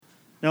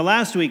Now,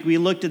 last week we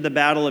looked at the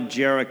Battle of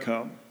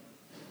Jericho.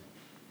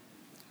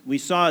 We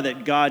saw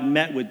that God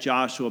met with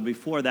Joshua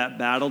before that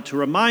battle to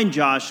remind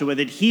Joshua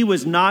that he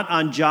was not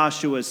on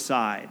Joshua's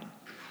side.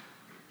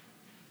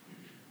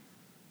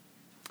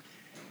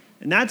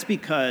 And that's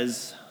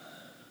because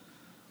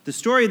the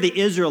story of the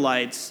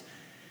Israelites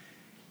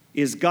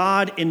is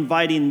God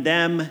inviting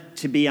them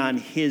to be on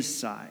his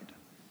side.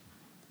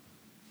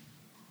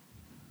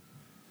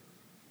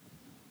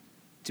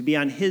 To be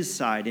on his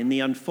side in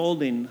the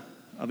unfolding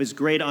of his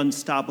great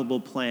unstoppable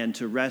plan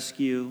to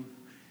rescue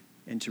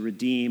and to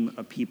redeem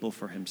a people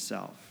for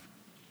himself.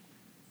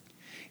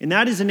 And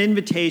that is an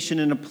invitation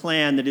and a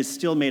plan that is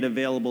still made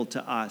available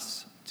to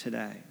us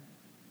today.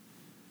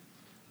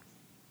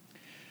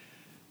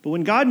 But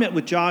when God met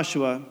with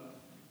Joshua,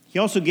 he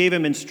also gave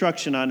him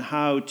instruction on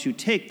how to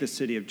take the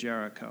city of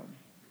Jericho.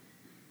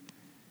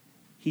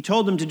 He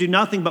told him to do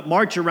nothing but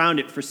march around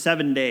it for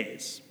 7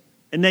 days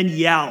and then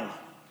yell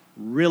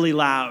really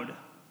loud.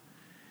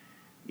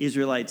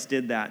 Israelites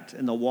did that,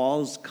 and the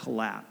walls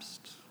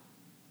collapsed.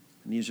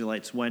 And the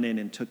Israelites went in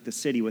and took the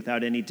city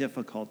without any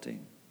difficulty.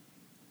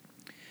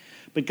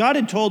 But God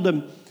had told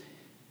them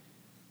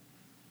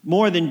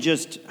more than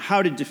just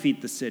how to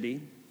defeat the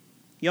city.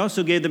 He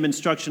also gave them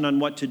instruction on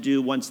what to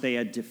do once they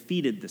had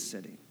defeated the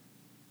city.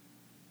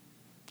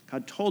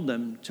 God told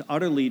them to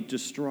utterly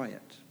destroy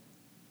it.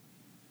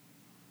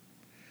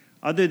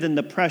 Other than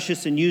the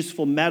precious and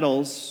useful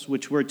metals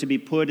which were to be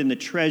put in the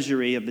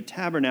treasury of the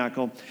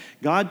tabernacle,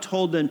 God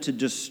told them to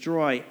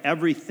destroy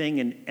everything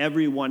and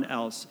everyone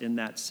else in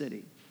that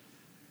city,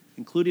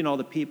 including all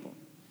the people,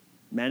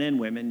 men and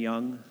women,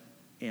 young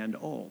and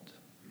old.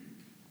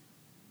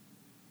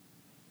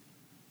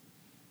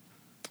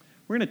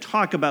 We're going to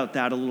talk about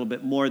that a little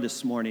bit more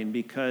this morning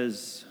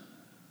because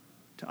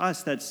to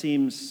us that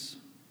seems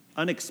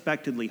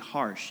unexpectedly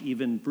harsh,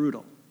 even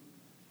brutal.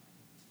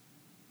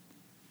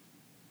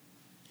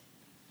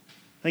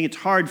 I think it's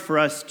hard for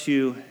us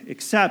to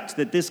accept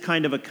that this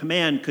kind of a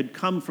command could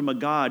come from a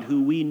God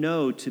who we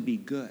know to be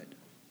good.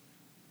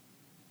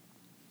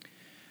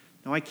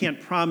 Now, I can't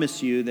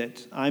promise you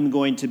that I'm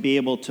going to be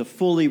able to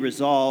fully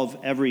resolve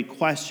every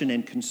question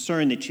and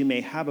concern that you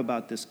may have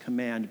about this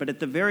command, but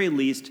at the very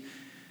least,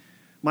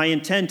 my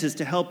intent is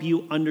to help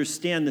you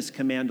understand this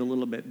command a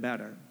little bit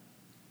better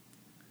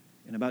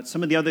and about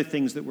some of the other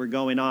things that were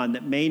going on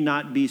that may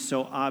not be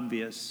so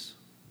obvious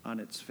on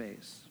its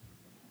face.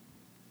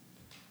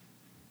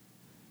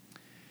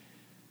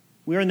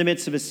 We're in the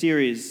midst of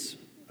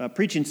a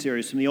preaching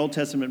series from the Old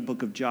Testament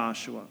book of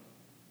Joshua.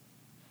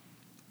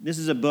 This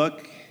is a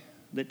book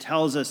that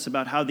tells us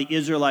about how the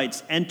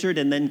Israelites entered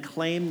and then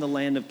claimed the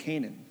land of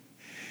Canaan.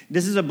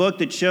 This is a book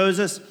that shows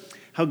us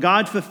how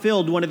God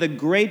fulfilled one of the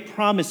great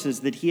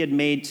promises that he had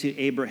made to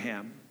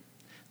Abraham,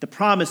 the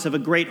promise of a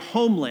great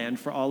homeland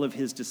for all of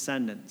his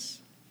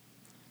descendants.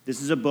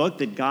 This is a book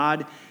that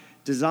God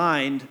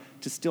designed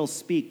to still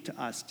speak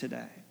to us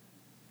today.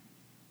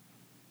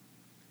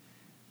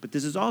 But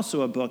this is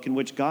also a book in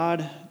which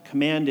God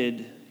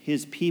commanded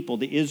his people,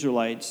 the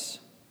Israelites,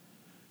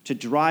 to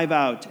drive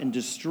out and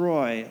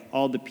destroy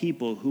all the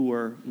people who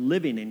were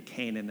living in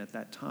Canaan at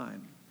that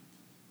time.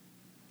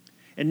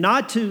 And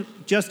not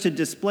just to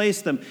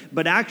displace them,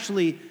 but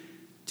actually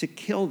to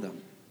kill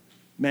them,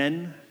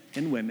 men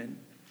and women,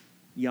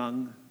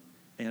 young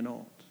and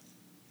old.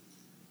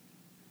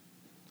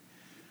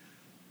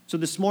 So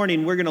this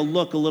morning, we're going to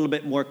look a little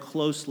bit more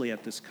closely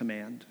at this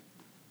command.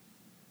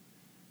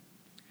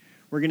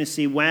 We're going to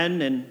see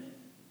when and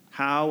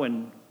how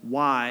and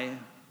why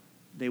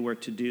they were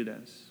to do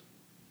this.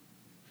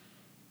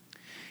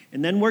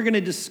 And then we're going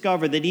to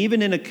discover that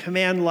even in a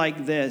command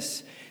like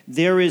this,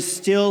 there is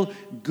still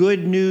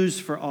good news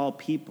for all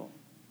people,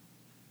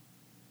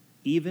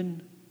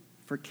 even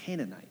for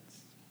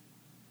Canaanites.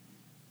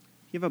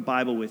 If you have a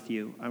Bible with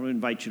you, I would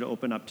invite you to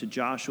open up to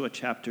Joshua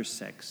chapter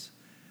 6.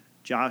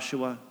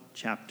 Joshua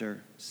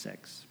chapter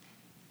 6.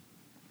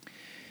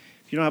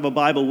 If you don't have a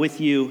Bible with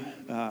you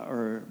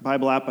or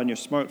Bible app on your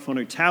smartphone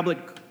or tablet,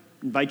 I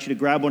invite you to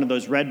grab one of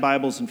those red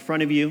Bibles in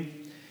front of you.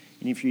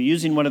 And if you're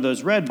using one of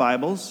those red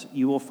Bibles,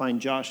 you will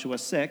find Joshua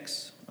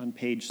 6 on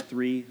page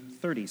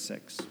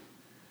 336.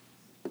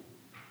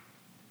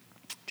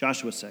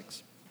 Joshua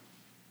 6.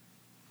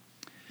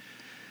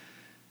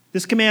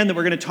 This command that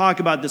we're going to talk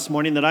about this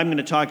morning, that I'm going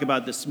to talk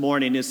about this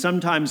morning, is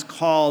sometimes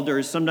called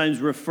or sometimes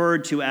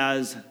referred to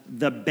as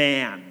the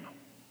ban,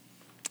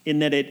 in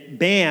that it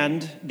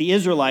banned the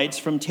Israelites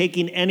from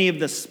taking any of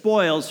the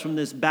spoils from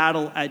this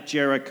battle at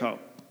Jericho.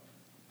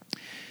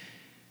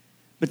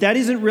 But that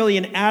isn't really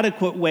an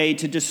adequate way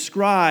to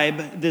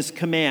describe this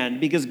command,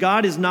 because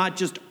God is not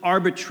just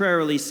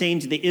arbitrarily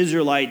saying to the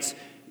Israelites,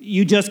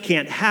 you just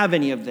can't have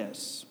any of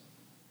this.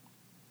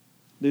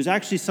 There's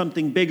actually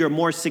something bigger,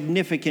 more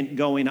significant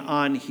going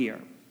on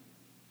here.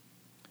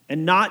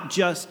 And not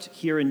just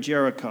here in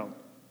Jericho,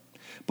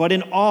 but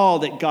in all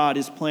that God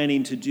is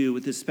planning to do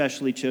with his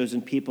specially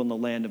chosen people in the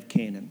land of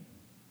Canaan.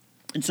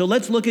 And so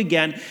let's look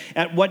again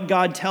at what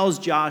God tells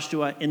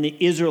Joshua and the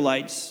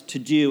Israelites to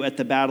do at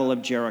the Battle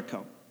of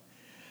Jericho.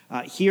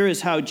 Here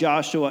is how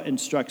Joshua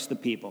instructs the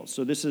people.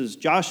 So this is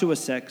Joshua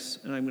 6,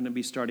 and I'm going to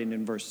be starting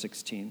in verse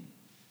 16.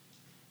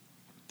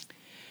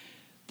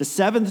 The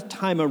seventh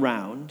time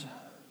around,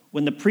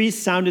 when the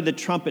priest sounded the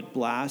trumpet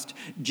blast,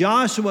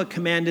 Joshua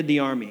commanded the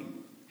army,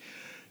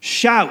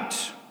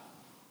 "Shout,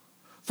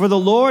 for the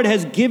Lord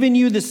has given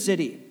you the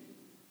city.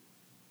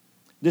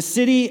 The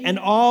city and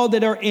all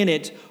that are in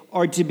it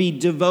are to be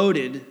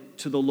devoted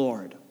to the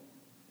Lord.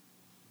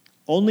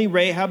 Only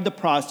Rahab the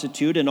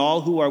prostitute and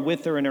all who are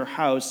with her in her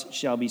house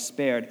shall be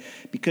spared,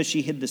 because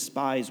she hid the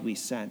spies we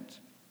sent.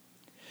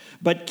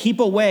 But keep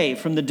away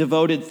from the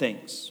devoted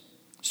things,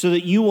 so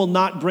that you will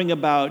not bring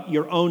about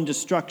your own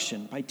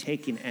destruction by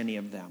taking any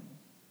of them.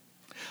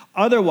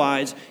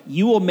 Otherwise,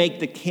 you will make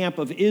the camp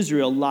of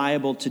Israel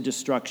liable to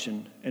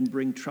destruction and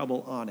bring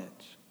trouble on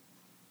it.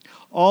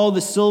 All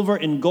the silver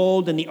and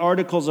gold and the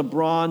articles of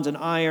bronze and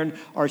iron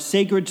are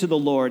sacred to the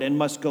Lord and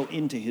must go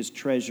into his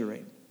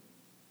treasury."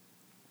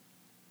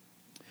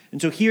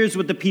 And so here's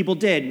what the people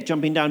did,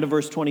 jumping down to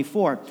verse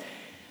 24.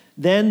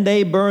 "Then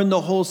they burned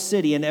the whole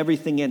city and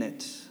everything in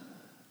it.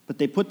 But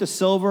they put the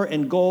silver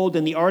and gold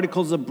and the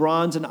articles of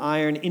bronze and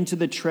iron into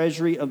the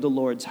treasury of the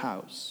Lord's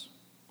house.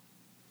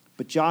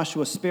 But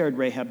Joshua spared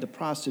Rahab the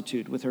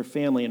prostitute with her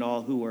family and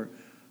all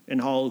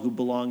who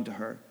belonged to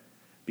her,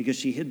 because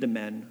she hid the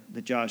men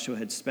that Joshua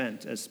had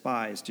sent as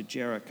spies to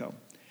Jericho.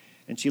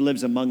 And she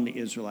lives among the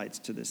Israelites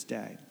to this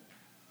day."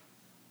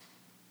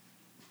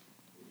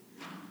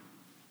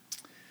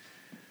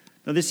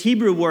 Now, this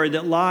Hebrew word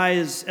that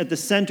lies at the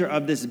center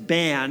of this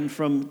ban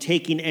from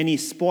taking any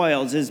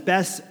spoils is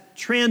best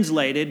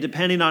translated,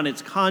 depending on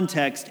its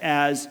context,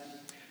 as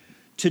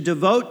to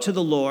devote to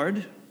the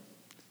Lord,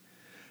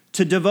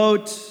 to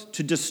devote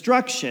to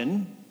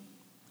destruction,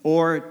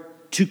 or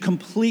to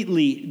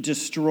completely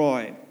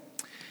destroy.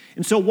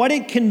 And so what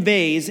it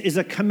conveys is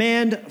a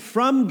command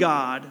from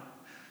God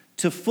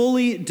to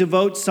fully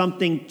devote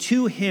something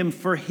to him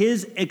for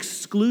his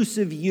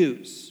exclusive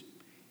use,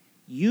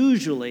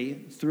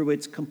 usually through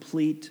its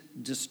complete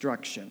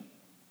destruction.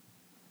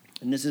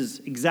 And this is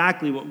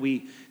exactly what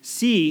we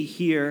see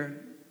here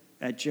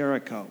at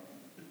Jericho.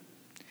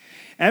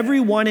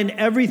 Everyone and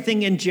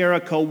everything in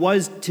Jericho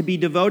was to be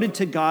devoted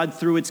to God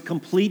through its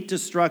complete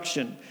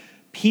destruction.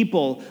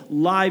 People,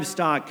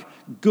 livestock,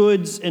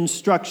 goods, and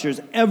structures,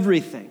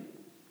 everything.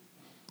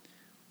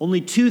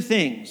 Only two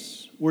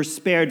things were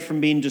spared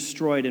from being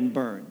destroyed and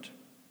burned: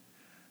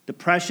 the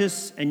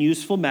precious and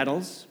useful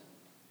metals,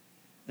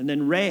 and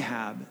then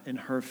Rahab and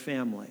her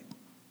family.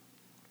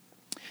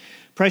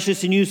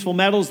 Precious and useful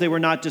metals, they were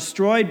not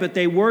destroyed, but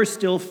they were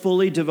still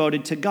fully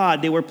devoted to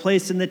God. They were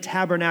placed in the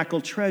tabernacle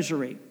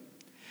treasury.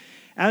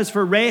 As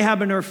for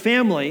Rahab and her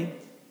family,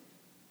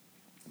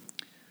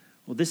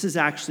 well, this is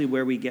actually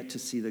where we get to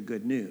see the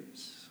good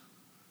news.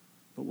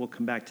 But we'll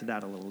come back to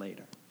that a little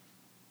later.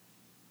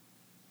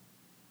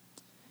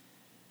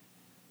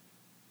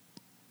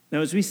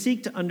 Now, as we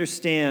seek to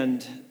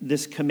understand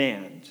this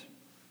command,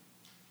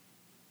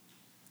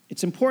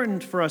 it's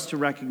important for us to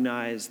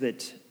recognize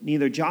that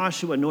neither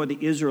Joshua nor the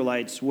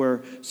Israelites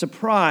were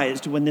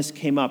surprised when this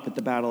came up at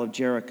the Battle of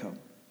Jericho.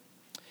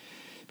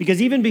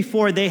 Because even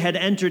before they had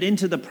entered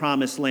into the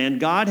promised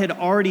land, God had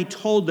already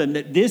told them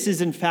that this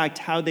is in fact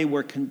how they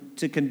were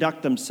to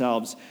conduct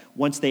themselves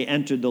once they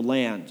entered the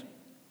land.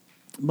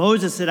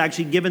 Moses had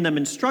actually given them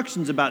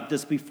instructions about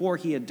this before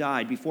he had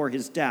died, before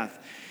his death.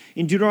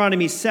 In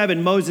Deuteronomy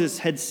 7, Moses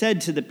had said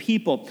to the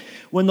people,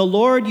 "When the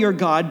Lord your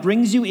God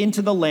brings you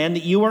into the land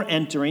that you are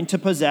entering to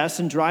possess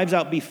and drives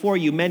out before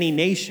you many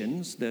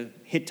nations, the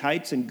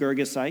Hittites and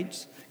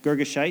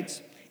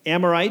Girgashites,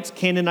 Amorites,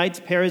 Canaanites,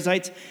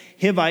 Perizzites,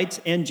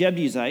 Hivites, and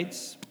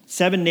Jebusites,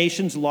 7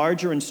 nations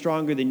larger and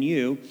stronger than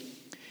you,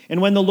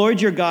 and when the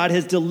Lord your God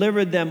has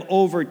delivered them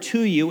over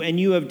to you and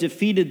you have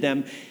defeated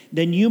them,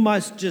 then you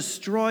must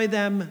destroy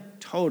them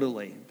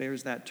totally."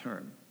 There's that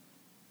term.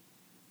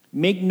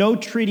 "Make no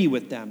treaty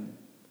with them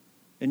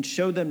and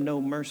show them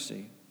no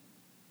mercy.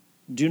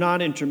 Do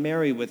not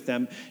intermarry with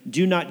them.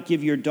 Do not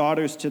give your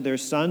daughters to their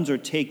sons or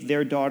take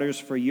their daughters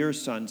for your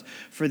sons,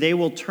 for they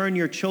will turn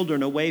your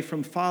children away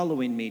from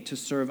following me to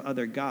serve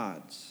other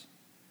gods.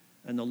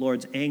 And the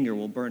Lord's anger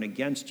will burn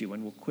against you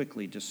and will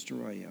quickly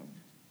destroy you."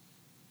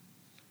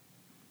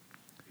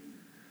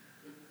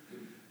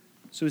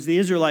 So as the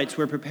Israelites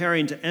were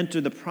preparing to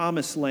enter the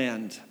promised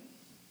land,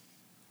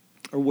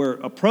 or were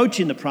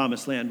approaching the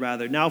promised land,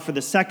 rather, now for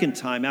the second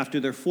time after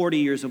their 40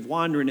 years of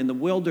wandering in the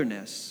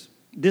wilderness,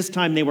 this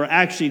time they were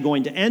actually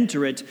going to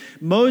enter it,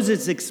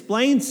 Moses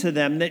explains to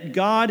them that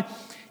God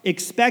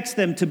expects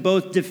them to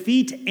both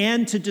defeat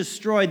and to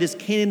destroy this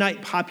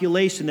Canaanite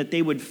population that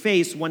they would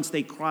face once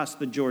they crossed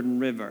the Jordan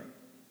River.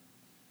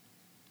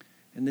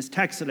 In this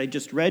text that I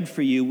just read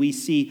for you, we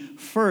see the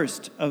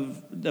first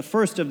of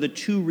the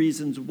two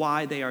reasons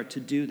why they are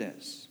to do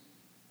this.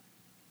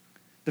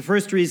 The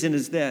first reason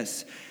is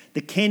this: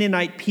 the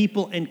Canaanite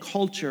people and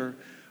culture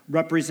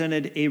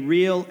represented a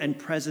real and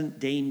present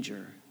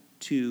danger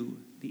to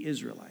the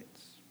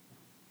Israelites.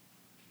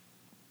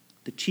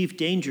 The chief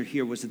danger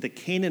here was that the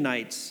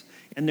Canaanites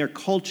and their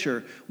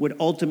culture would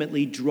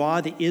ultimately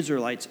draw the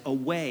Israelites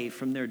away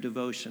from their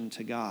devotion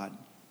to God.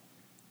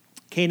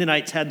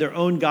 Canaanites had their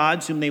own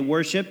gods whom they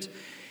worshiped,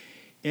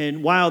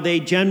 and while they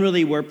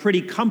generally were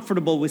pretty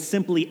comfortable with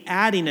simply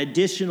adding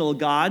additional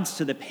gods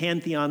to the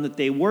pantheon that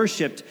they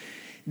worshiped,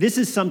 this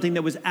is something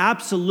that was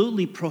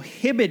absolutely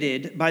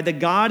prohibited by the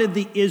God of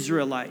the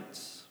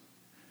Israelites,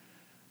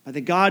 by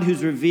the God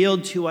who's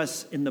revealed to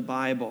us in the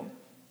Bible.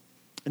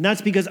 And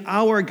that's because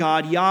our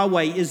God,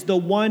 Yahweh, is the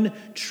one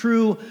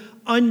true,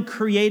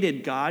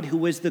 uncreated God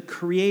who is the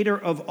creator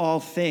of all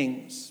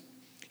things.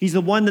 He's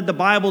the one that the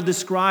Bible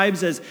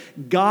describes as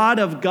God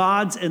of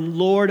gods and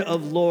Lord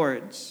of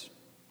lords.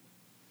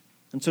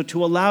 And so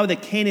to allow the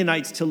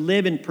Canaanites to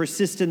live and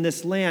persist in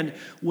this land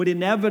would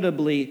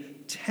inevitably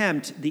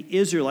tempt the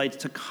Israelites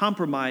to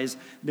compromise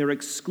their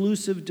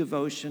exclusive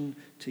devotion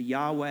to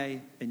Yahweh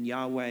and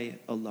Yahweh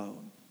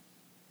alone.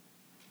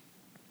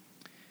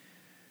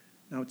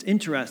 Now, what's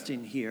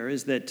interesting here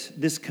is that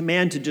this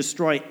command to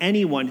destroy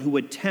anyone who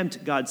would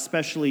tempt God's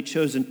specially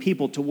chosen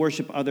people to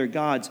worship other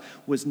gods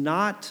was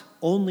not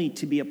only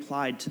to be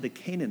applied to the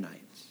Canaanites.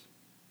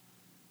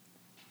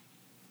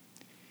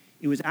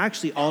 It was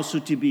actually also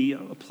to be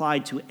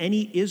applied to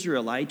any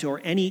Israelite or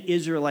any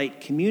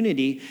Israelite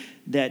community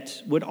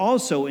that would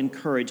also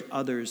encourage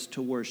others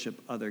to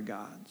worship other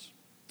gods.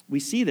 We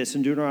see this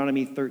in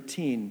Deuteronomy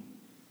 13.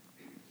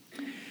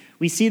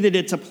 We see that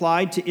it's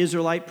applied to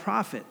Israelite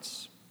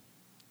prophets.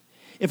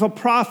 If a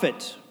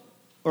prophet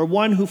or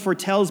one who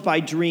foretells by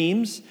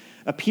dreams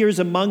appears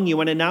among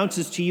you and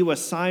announces to you a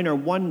sign or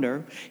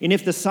wonder, and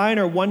if the sign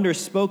or wonder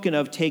spoken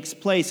of takes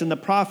place, and the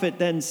prophet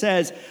then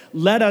says,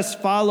 "Let us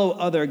follow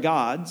other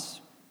gods,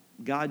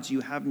 gods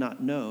you have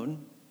not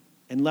known,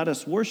 and let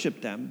us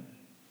worship them,"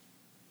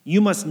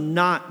 you must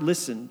not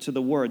listen to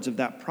the words of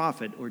that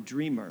prophet or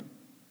dreamer.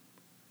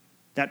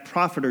 That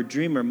prophet or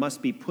dreamer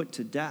must be put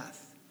to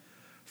death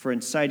for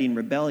inciting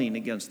rebellion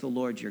against the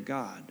Lord your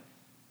God.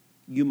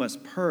 You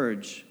must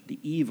purge the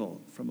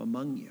evil from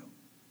among you.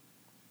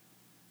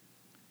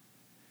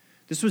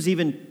 This was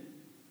even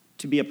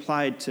to be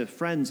applied to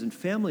friends and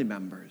family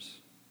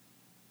members.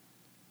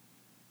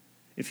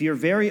 If your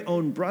very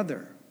own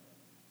brother,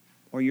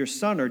 or your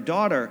son or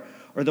daughter,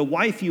 or the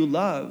wife you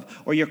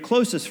love, or your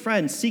closest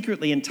friend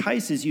secretly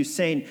entices you,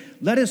 saying,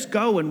 "Let us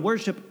go and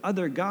worship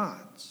other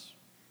gods,"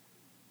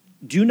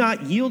 do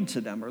not yield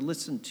to them or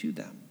listen to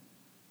them.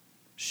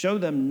 Show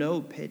them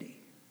no pity.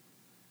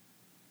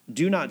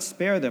 Do not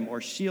spare them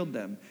or shield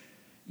them.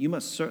 You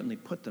must certainly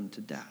put them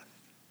to death.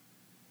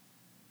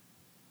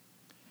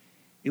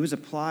 It was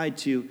applied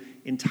to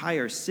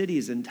entire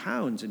cities and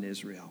towns in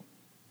Israel.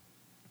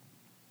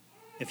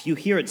 If you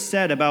hear it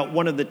said about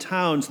one of the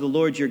towns the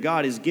Lord your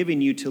God is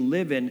giving you to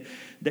live in,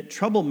 that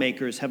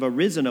troublemakers have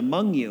arisen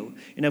among you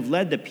and have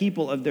led the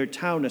people of their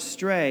town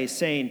astray,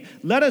 saying,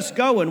 "Let us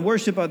go and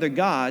worship other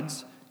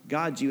gods,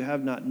 gods you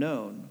have not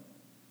known,"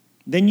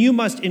 then you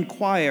must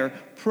inquire,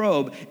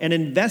 probe, and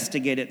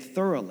investigate it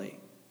thoroughly.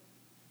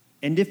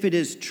 And if it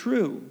is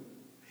true,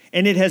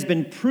 and it has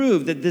been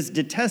proved that this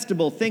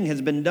detestable thing has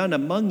been done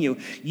among you,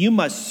 you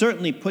must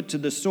certainly put to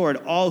the sword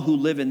all who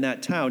live in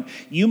that town.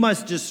 You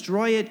must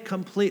destroy it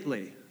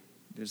completely.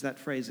 There's that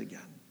phrase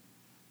again.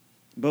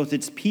 Both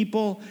its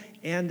people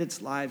and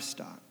its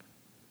livestock.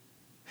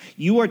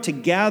 You are to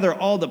gather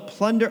all the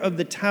plunder of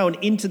the town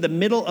into the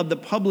middle of the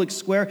public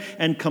square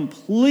and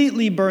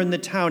completely burn the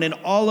town and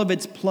all of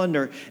its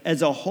plunder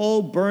as a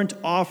whole burnt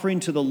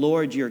offering to the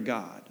Lord your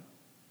God.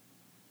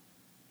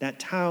 That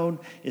town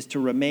is to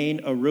remain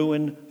a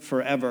ruin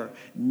forever,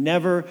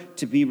 never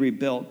to be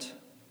rebuilt,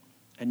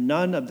 and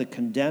none of the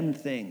condemned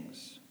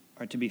things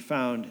are to be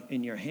found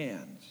in your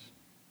hands.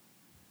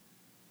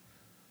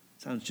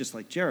 Sounds just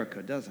like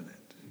Jericho, doesn't it?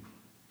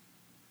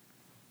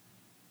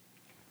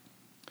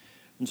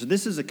 And so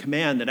this is a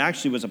command that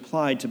actually was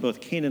applied to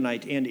both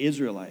Canaanite and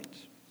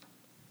Israelite.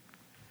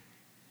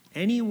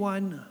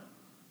 Anyone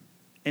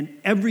and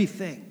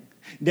everything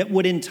that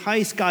would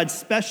entice God's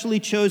specially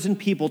chosen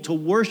people to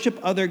worship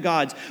other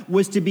gods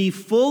was to be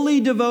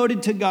fully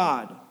devoted to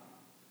God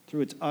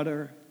through its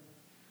utter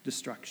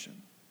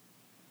destruction.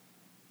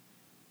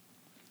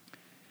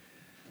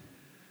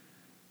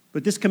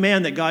 But this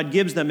command that God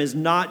gives them is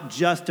not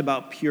just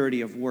about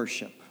purity of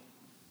worship.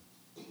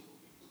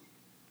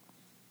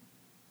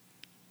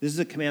 This is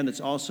a command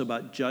that's also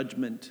about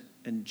judgment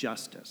and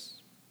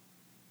justice.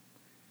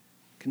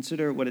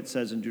 Consider what it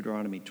says in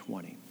Deuteronomy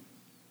 20.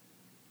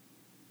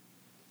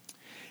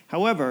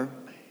 However,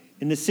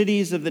 in the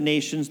cities of the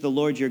nations the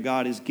Lord your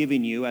God is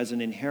giving you as an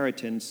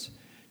inheritance,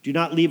 do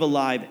not leave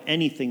alive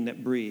anything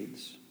that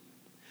breathes.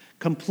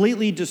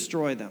 Completely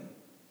destroy them.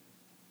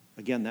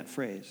 Again, that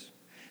phrase.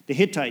 The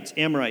Hittites,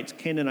 Amorites,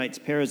 Canaanites,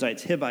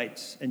 Perizzites,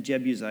 Hivites, and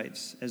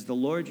Jebusites, as the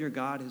Lord your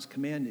God has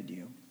commanded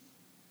you.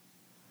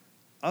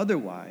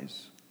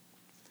 Otherwise,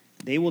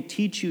 they will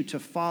teach you to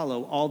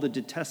follow all the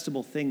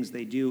detestable things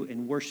they do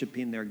in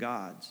worshiping their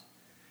gods,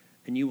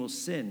 and you will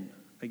sin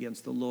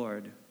against the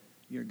Lord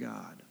your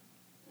God.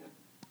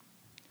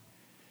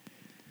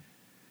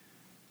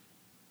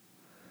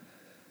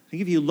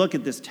 think if you look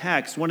at this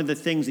text, one of the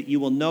things that you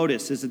will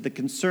notice is that the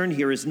concern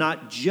here is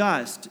not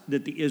just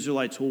that the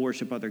Israelites will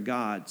worship other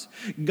gods.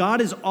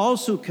 God is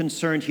also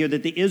concerned here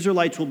that the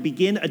Israelites will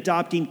begin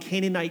adopting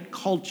Canaanite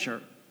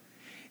culture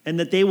and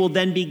that they will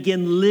then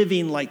begin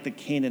living like the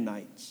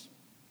Canaanites.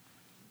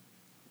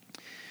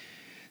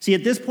 See,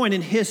 at this point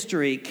in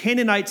history,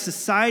 Canaanite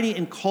society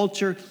and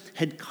culture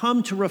had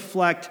come to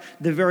reflect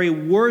the very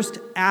worst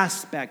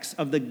aspects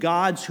of the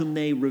gods whom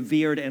they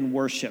revered and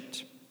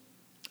worshiped.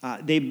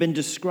 They've been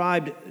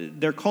described,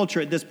 their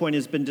culture at this point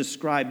has been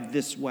described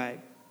this way.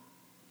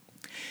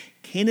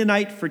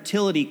 Canaanite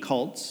fertility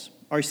cults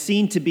are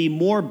seen to be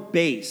more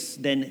base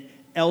than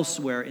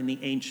elsewhere in the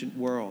ancient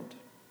world.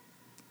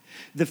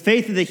 The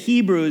faith of the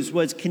Hebrews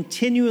was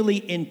continually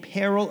in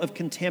peril of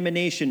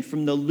contamination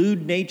from the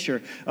lewd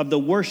nature of the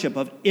worship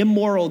of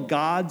immoral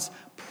gods,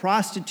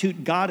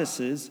 prostitute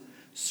goddesses,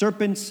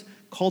 serpents,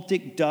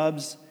 cultic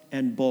doves,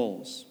 and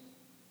bulls.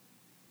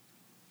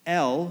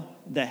 El,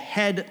 the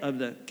head of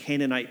the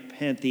Canaanite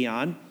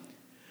pantheon,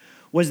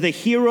 was the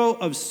hero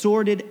of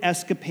sordid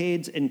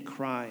escapades and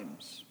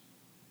crimes.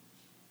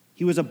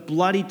 He was a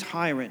bloody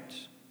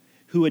tyrant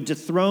who had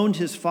dethroned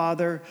his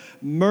father,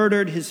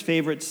 murdered his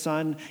favorite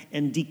son,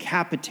 and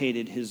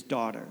decapitated his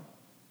daughter.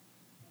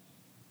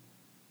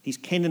 These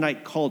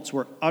Canaanite cults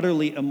were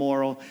utterly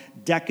immoral,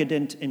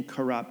 decadent, and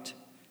corrupt,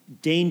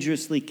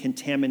 dangerously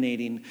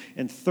contaminating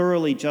and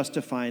thoroughly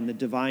justifying the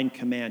divine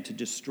command to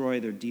destroy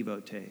their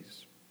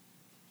devotees.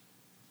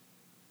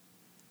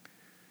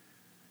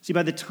 See,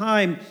 by the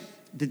time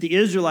that the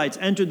Israelites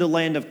entered the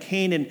land of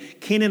Canaan,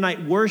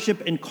 Canaanite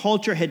worship and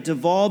culture had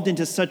devolved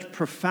into such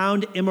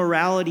profound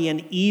immorality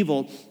and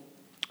evil,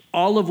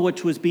 all of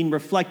which was being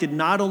reflected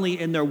not only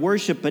in their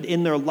worship but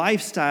in their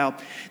lifestyle,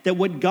 that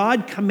what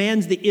God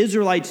commands the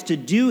Israelites to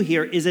do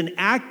here is an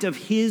act of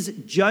his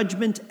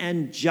judgment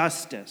and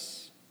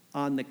justice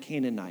on the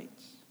Canaanites.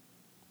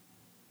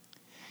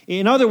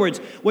 In other words,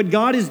 what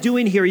God is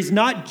doing here, he's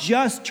not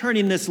just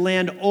turning this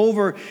land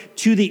over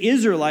to the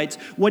Israelites.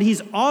 What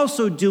he's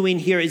also doing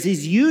here is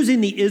he's using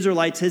the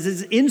Israelites as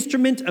his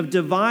instrument of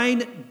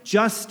divine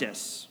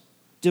justice,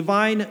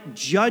 divine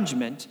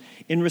judgment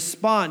in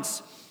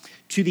response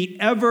to the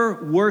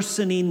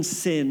ever-worsening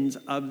sins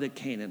of the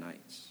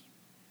Canaanites.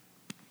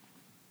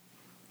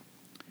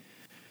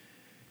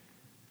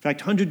 In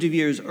fact, hundreds of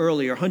years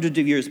earlier, hundreds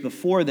of years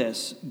before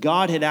this,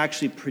 God had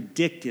actually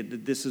predicted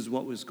that this is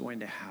what was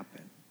going to happen.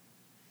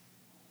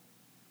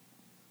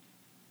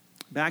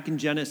 Back in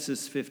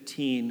Genesis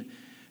 15,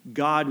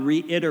 God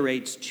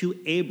reiterates to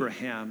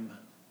Abraham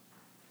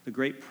the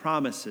great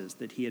promises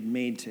that he had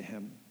made to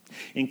him,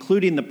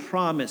 including the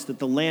promise that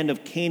the land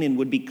of Canaan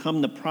would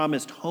become the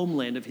promised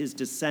homeland of his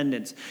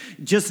descendants,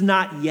 just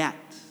not yet.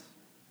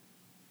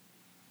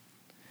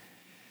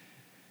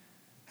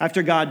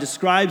 After God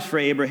describes for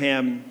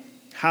Abraham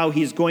how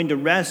he's going to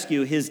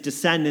rescue his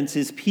descendants,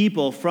 his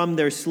people, from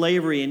their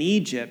slavery in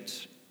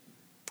Egypt,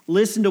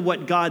 listen to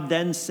what God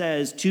then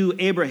says to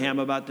Abraham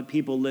about the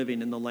people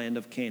living in the land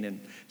of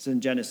Canaan. It's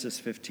in Genesis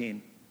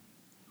 15.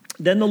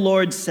 Then the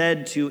Lord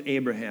said to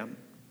Abraham,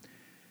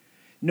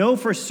 "Know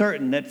for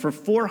certain that for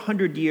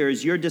 400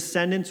 years your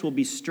descendants will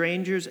be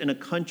strangers in a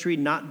country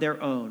not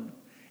their own,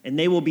 and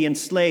they will be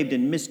enslaved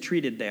and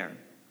mistreated there."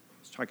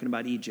 He's talking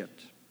about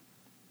Egypt.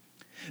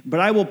 "But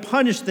I will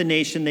punish the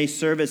nation they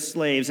serve as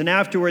slaves, and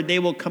afterward they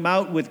will come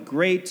out with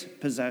great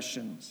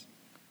possessions.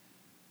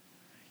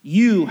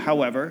 You,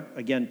 however,"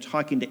 again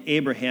talking to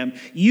Abraham,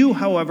 "you,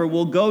 however,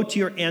 will go to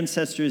your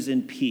ancestors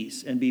in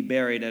peace and be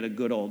buried at a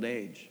good old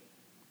age.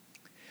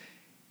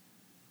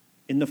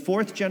 In the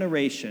 4th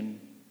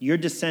generation, your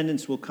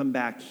descendants will come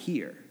back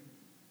here,"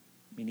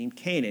 meaning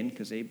Canaan,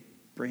 because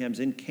Abraham's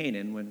in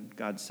Canaan when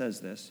God says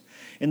this.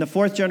 "In the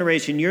 4th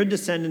generation, your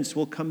descendants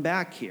will come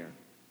back here,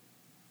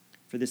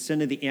 for the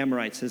sin of the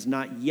Amorites has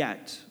not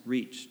yet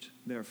reached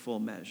their full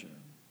measure."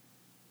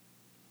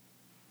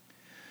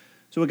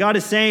 So what God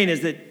is saying is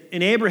that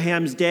in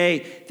Abraham's day,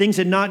 things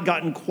had not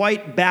gotten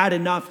quite bad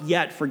enough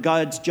yet for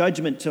God's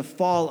judgment to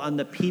fall on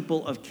the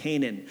people of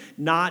Canaan.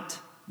 Not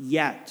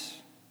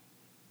yet.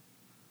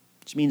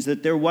 Which means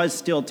that there was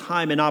still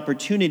time and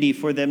opportunity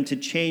for them to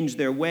change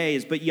their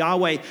ways. But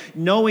Yahweh,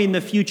 knowing the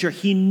future,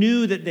 he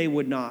knew that they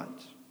would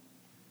not.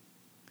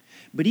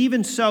 But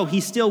even so, he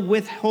still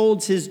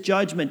withholds his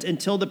judgment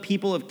until the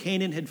people of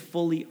Canaan had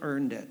fully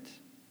earned it.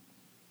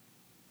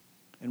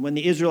 And when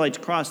the Israelites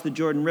crossed the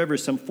Jordan River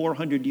some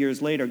 400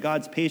 years later,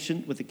 God's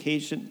patience with the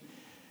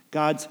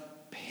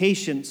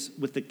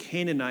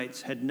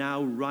Canaanites had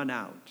now run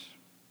out.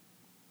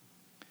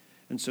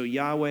 And so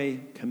Yahweh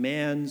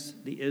commands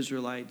the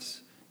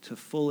Israelites to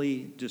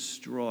fully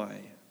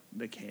destroy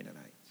the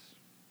Canaanites.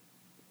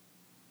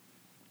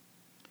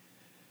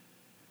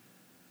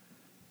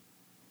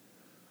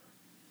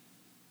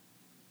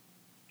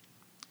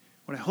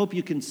 What I hope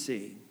you can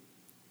see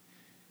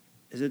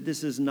is that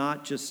this is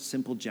not just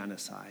simple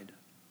genocide,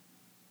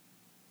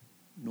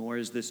 nor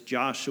is this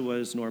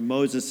Joshua's nor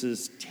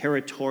Moses'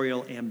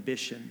 territorial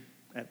ambition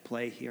at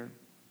play here.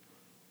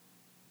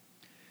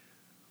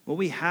 What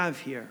we have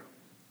here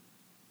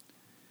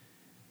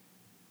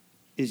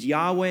is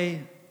Yahweh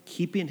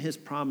keeping his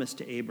promise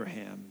to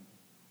Abraham,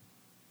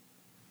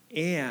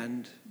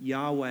 and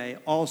Yahweh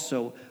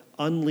also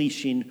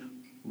unleashing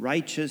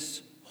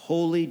righteous,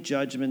 holy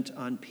judgment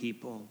on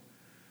people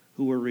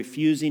who were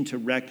refusing to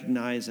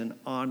recognize and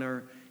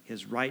honor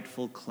his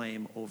rightful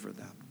claim over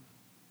them.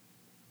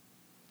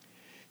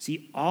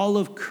 See, all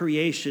of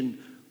creation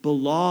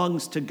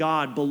belongs to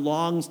God,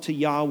 belongs to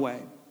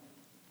Yahweh.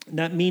 And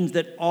that means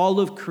that all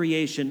of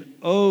creation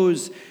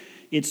owes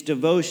its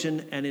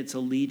devotion and its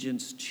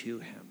allegiance to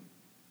him.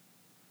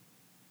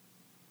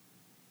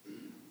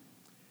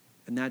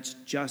 And that's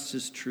just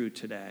as true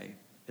today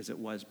as it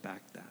was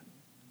back then.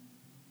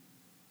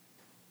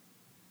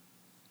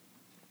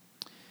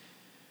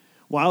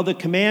 While the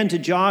command to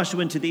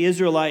Joshua and to the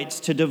Israelites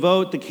to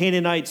devote the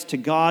Canaanites to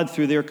God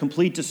through their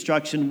complete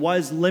destruction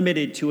was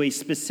limited to a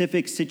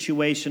specific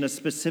situation, a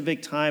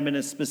specific time, and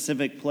a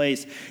specific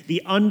place,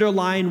 the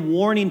underlying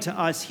warning to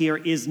us here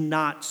is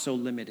not so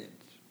limited.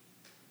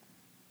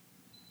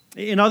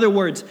 In other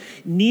words,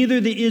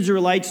 neither the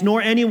Israelites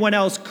nor anyone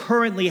else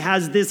currently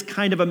has this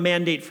kind of a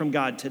mandate from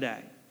God today.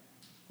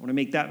 I want to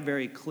make that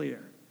very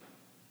clear.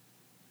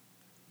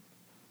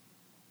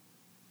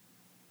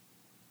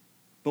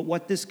 But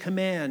what this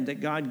command that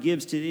God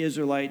gives to the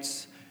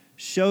Israelites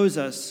shows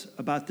us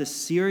about the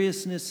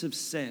seriousness of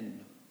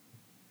sin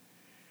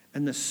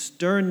and the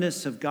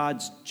sternness of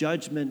God's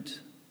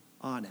judgment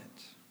on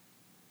it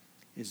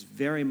is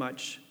very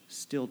much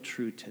still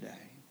true today.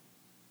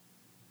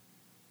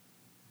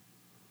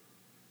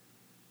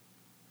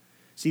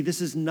 See,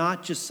 this is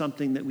not just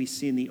something that we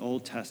see in the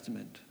Old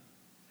Testament.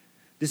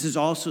 This is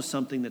also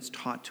something that's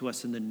taught to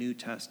us in the New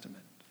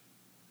Testament.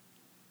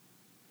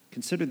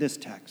 Consider this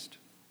text.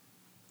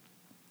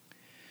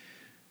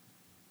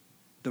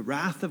 The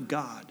wrath of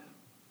God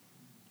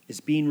is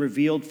being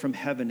revealed from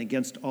heaven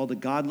against all the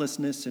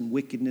godlessness and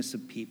wickedness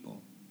of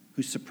people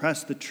who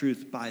suppress the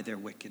truth by their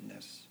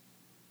wickedness.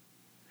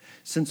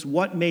 Since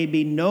what may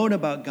be known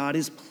about God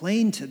is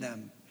plain to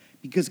them,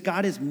 because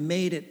God has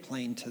made it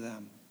plain to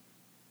them.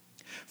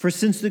 For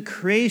since the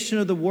creation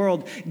of the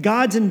world,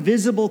 God's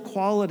invisible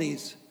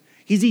qualities,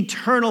 his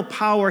eternal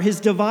power,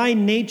 his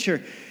divine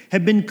nature,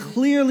 have been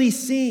clearly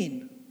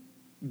seen,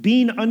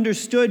 being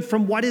understood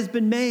from what has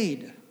been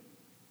made,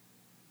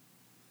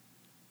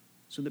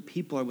 so that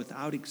people are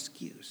without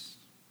excuse.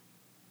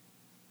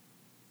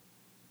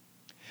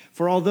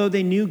 For although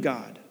they knew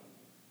God,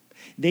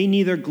 they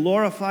neither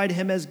glorified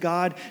him as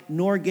God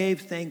nor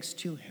gave thanks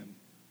to him.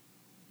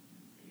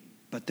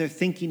 But their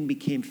thinking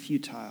became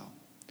futile,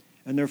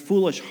 and their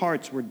foolish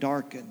hearts were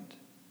darkened.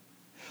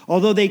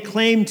 Although they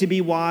claimed to be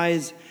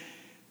wise,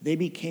 they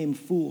became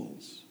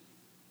fools.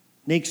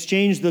 They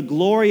exchanged the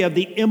glory of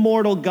the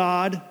immortal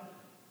God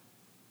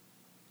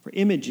for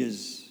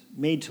images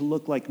made to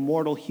look like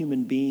mortal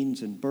human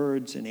beings and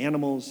birds and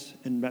animals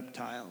and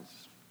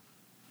reptiles.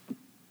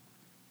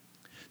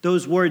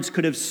 Those words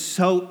could have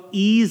so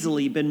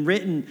easily been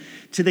written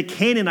to the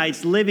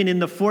Canaanites living in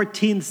the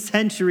 14th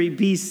century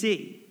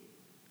BC.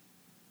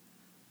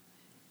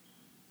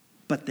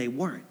 But they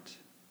weren't.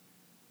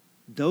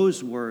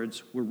 Those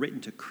words were written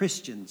to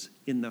Christians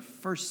in the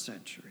first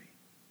century.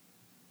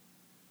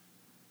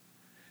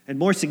 And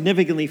more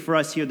significantly for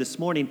us here this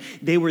morning,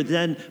 they were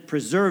then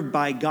preserved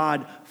by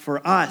God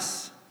for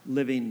us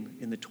living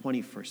in the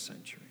 21st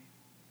century.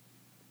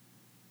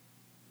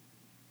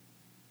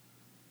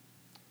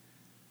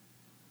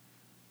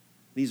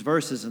 These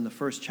verses in the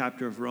first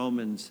chapter of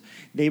Romans,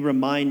 they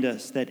remind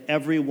us that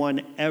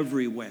everyone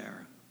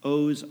everywhere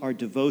owes our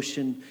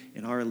devotion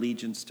and our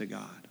allegiance to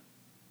God.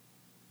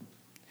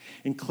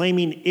 And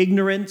claiming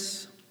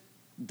ignorance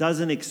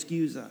doesn't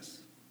excuse us.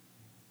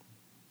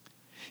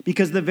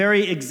 Because the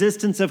very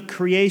existence of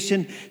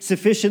creation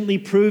sufficiently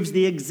proves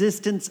the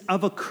existence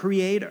of a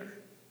creator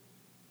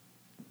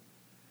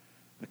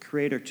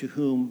to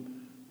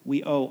whom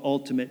we owe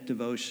ultimate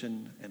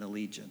devotion and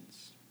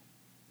allegiance.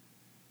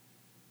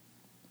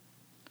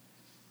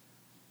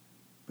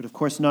 But of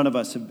course, none of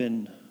us have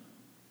been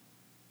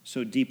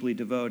so deeply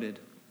devoted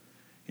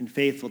and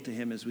faithful to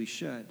him as we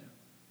should.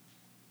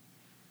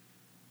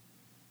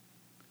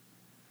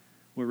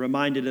 We're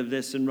reminded of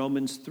this in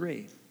Romans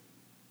 3.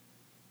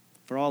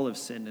 For all have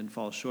sinned and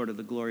fall short of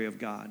the glory of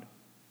God.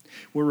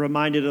 We're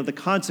reminded of the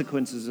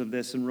consequences of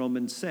this in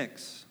Romans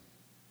 6.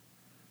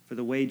 For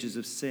the wages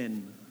of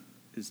sin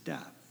is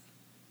death.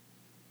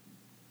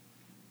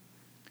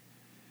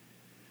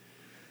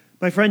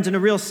 My friends, in a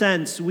real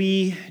sense,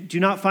 we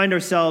do not find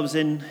ourselves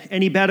in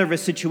any better of a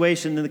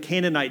situation than the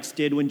Canaanites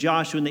did when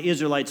Joshua and the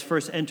Israelites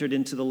first entered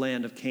into the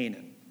land of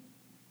Canaan.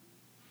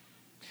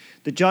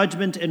 The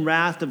judgment and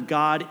wrath of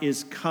God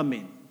is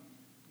coming.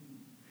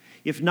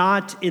 If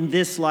not in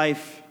this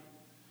life,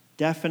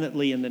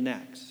 definitely in the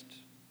next.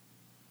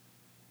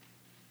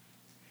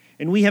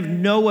 And we have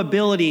no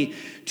ability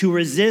to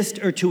resist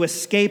or to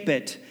escape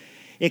it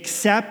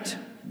except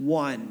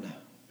one.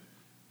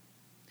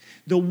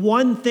 The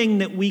one thing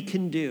that we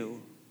can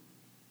do,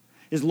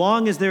 as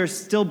long as there is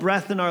still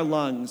breath in our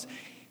lungs,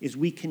 is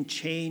we can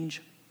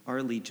change our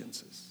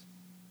allegiances.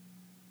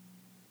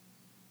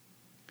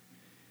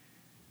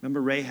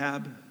 Remember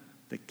Rahab,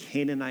 the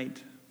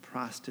Canaanite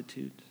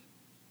prostitute,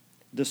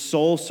 the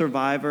sole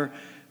survivor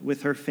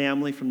with her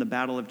family from the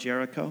Battle of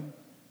Jericho?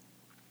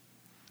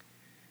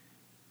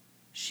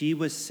 She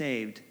was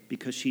saved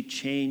because she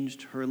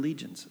changed her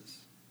allegiances.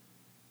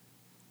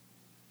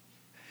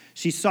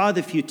 She saw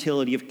the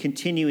futility of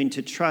continuing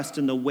to trust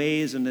in the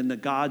ways and in the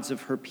gods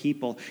of her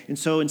people, and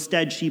so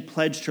instead she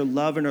pledged her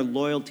love and her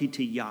loyalty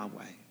to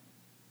Yahweh.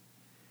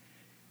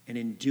 And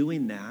in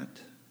doing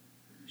that,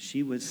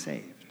 she was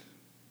saved.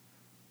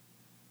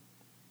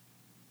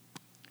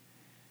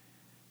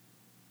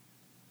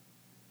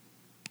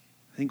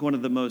 I think one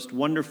of the most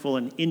wonderful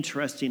and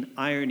interesting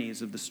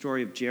ironies of the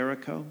story of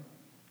Jericho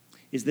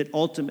is that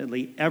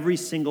ultimately every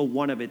single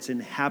one of its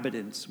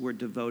inhabitants were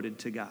devoted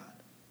to God.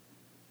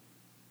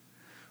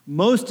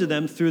 Most of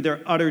them through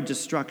their utter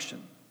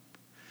destruction.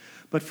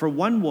 But for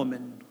one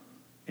woman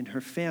and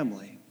her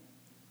family,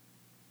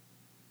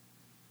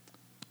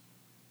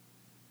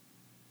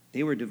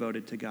 they were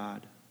devoted to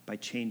God by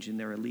changing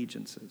their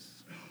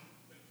allegiances.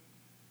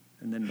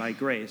 And then by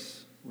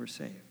grace, were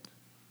saved.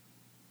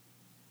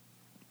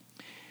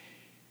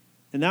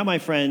 And that, my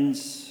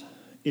friends,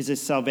 is a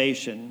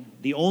salvation,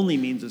 the only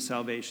means of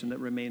salvation that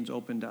remains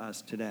open to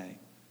us today.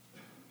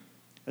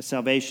 A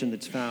salvation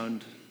that's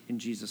found in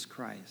Jesus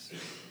Christ.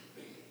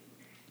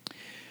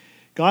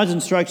 God's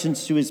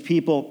instructions to his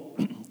people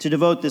to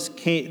devote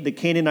the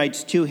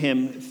Canaanites to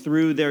him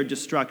through their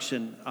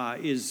destruction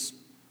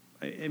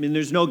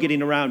there's no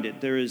getting around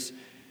it.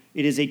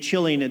 It is a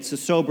chilling, it's a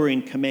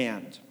sobering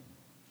command.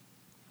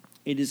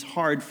 It is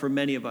hard for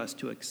many of us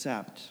to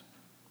accept.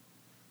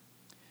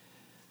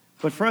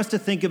 But for us to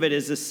think of it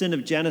as a sin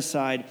of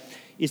genocide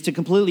is to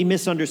completely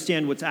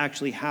misunderstand what's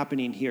actually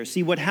happening here.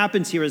 See, what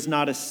happens here is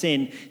not a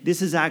sin.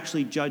 This is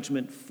actually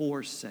judgment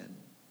for sin.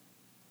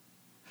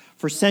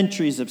 For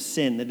centuries of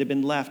sin that have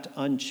been left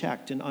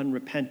unchecked and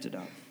unrepented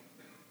of.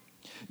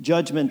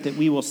 Judgment that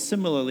we will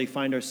similarly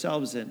find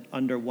ourselves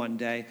under one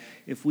day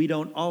if we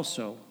don't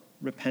also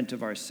repent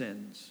of our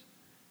sins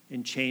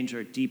and change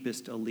our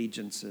deepest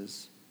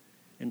allegiances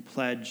and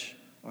pledge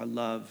our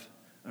love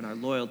and our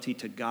loyalty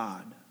to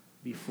God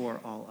before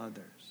all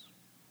others.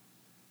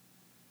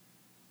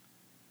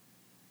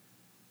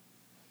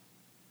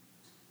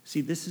 See,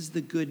 this is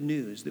the good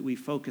news that we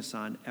focus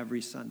on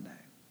every Sunday.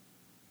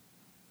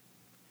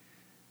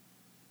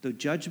 Though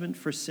judgment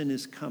for sin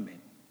is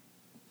coming,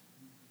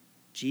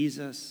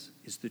 Jesus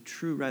is the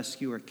true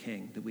rescuer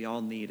king that we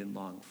all need and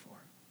long for.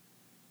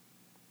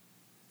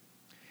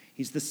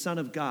 He's the Son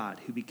of God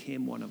who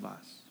became one of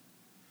us.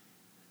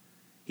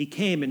 He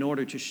came in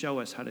order to show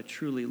us how to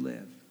truly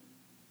live.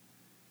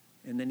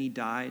 And then he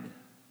died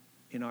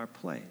in our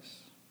place.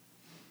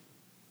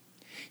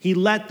 He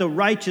let the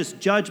righteous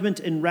judgment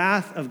and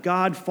wrath of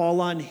God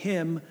fall on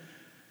him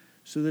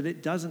so that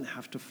it doesn't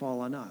have to fall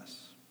on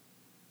us.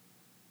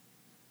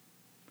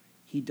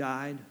 He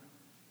died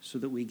so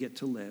that we get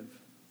to live.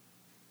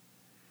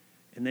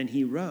 And then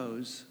he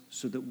rose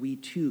so that we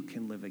too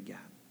can live again.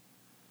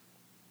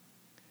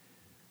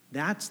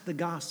 That's the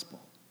gospel.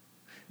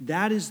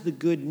 That is the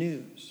good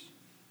news.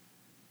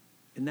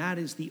 And that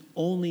is the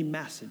only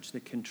message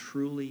that can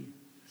truly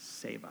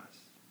save us.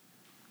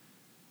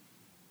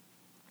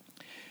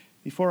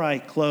 Before I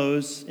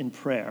close in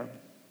prayer,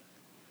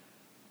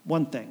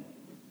 one thing.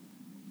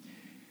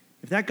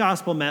 If that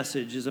gospel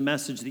message is a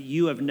message that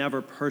you have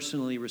never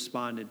personally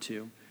responded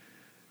to,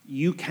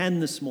 you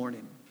can this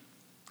morning.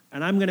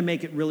 And I'm going to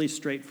make it really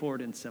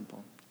straightforward and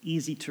simple,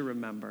 easy to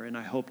remember, and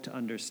I hope to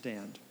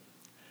understand.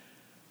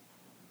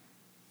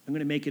 I'm going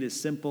to make it as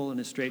simple and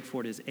as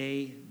straightforward as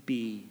A,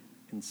 B,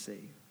 and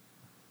C.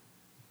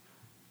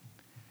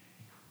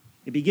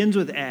 It begins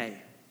with A.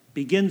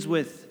 Begins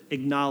with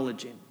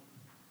acknowledging.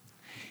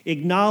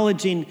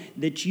 Acknowledging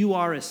that you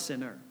are a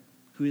sinner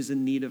who is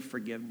in need of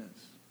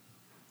forgiveness.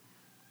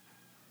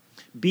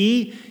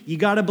 B, you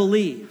got to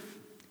believe.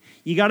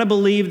 You got to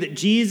believe that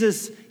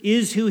Jesus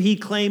is who he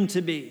claimed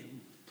to be,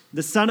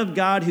 the Son of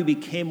God who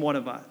became one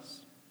of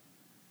us.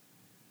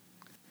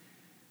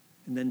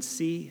 And then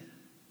C,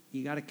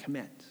 you got to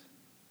commit.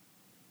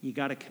 You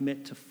got to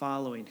commit to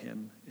following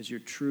him as your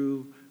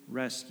true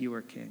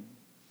rescuer king.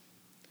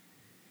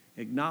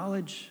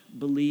 Acknowledge,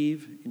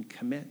 believe, and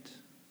commit.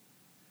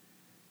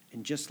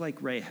 And just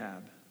like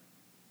Rahab,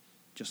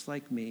 just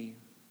like me,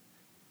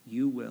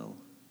 you will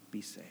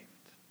be saved.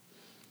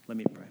 Let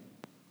me pray.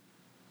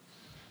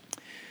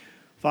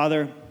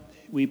 Father,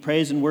 we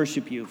praise and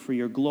worship you for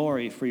your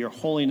glory, for your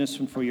holiness,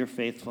 and for your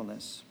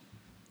faithfulness.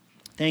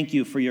 Thank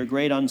you for your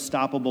great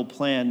unstoppable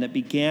plan that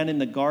began in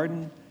the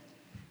garden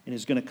and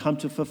is going to come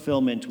to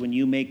fulfillment when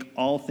you make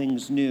all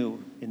things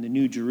new in the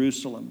new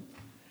Jerusalem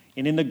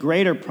and in the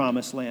greater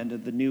promised land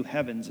of the new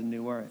heavens and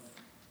new earth.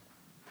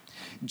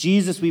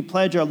 Jesus, we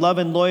pledge our love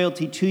and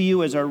loyalty to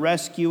you as our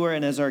rescuer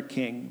and as our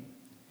king.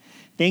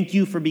 Thank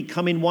you for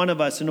becoming one of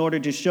us in order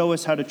to show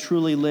us how to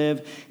truly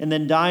live and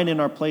then dying in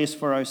our place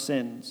for our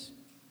sins.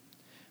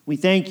 We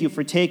thank you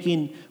for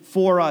taking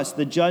for us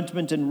the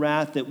judgment and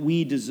wrath that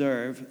we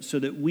deserve so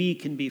that we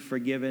can be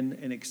forgiven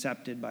and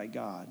accepted by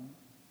God.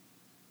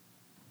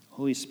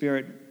 Holy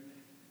Spirit,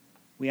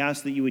 we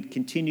ask that you would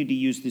continue to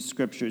use these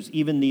scriptures,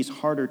 even these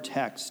harder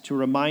texts, to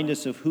remind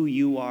us of who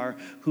you are,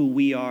 who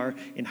we are,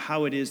 and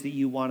how it is that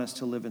you want us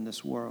to live in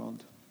this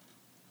world.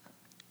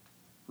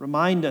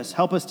 Remind us,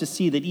 help us to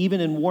see that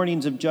even in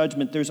warnings of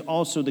judgment, there's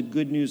also the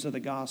good news of the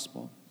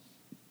gospel.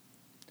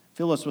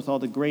 Fill us with all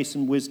the grace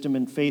and wisdom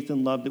and faith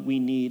and love that we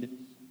need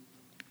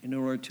in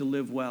order to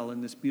live well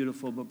in this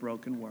beautiful but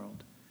broken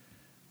world.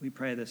 We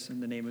pray this in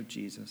the name of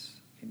Jesus.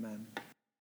 Amen.